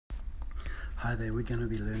Hi there, we're going to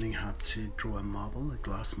be learning how to draw a marble, a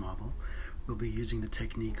glass marble. We'll be using the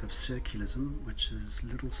technique of circulism, which is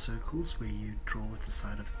little circles where you draw with the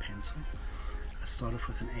side of the pencil. I start off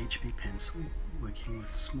with an HB pencil, working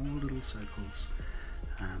with small little circles,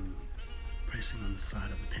 pressing on the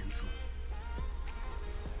side of the pencil.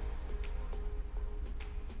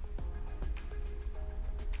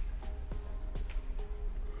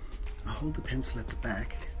 I hold the pencil at the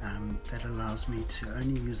back. That allows me to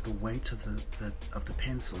only use the weight of the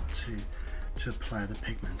pencil to apply the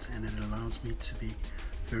pigment, and it allows me to be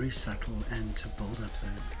very subtle and to build up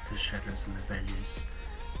the shadows and the values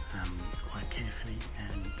quite carefully,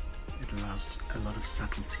 and it allows a lot of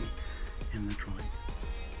subtlety in the drawing.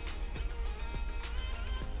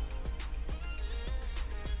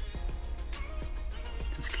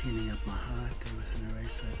 Just cleaning up my highlight there with an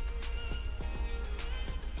eraser.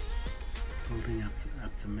 Building up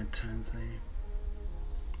the midtones there.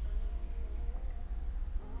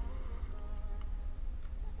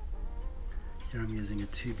 Here I'm using a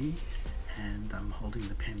 2B and I'm holding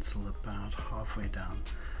the pencil about halfway down.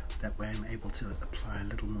 That way I'm able to apply a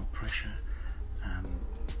little more pressure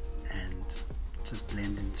and just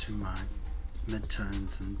blend into my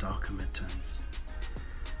midtones and darker midtones.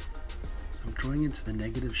 I'm drawing into the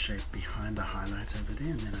negative shape behind a highlight over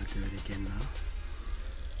there, and then I'll do it again now.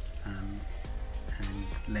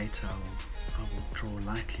 And later I will draw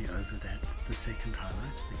lightly over the second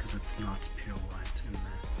highlight, because it's not pure white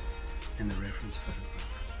in the reference photograph.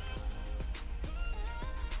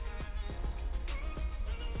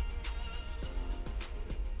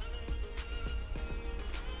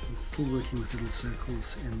 I'm still working with little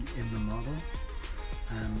circles in the marble,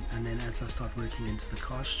 and then as I start working into the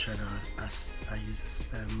cast shadow, I use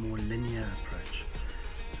a more linear approach,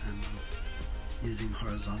 using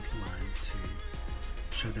horizontal line to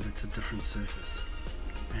show that it's a different surface,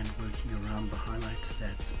 and working around the highlight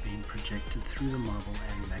that's been projected through the marble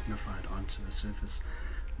and magnified onto the surface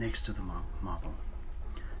next to the marble.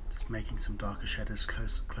 Just making some darker shadows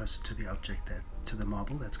closer to the object, to the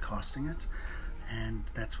marble that's casting it, and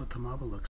that's what the marble looks like.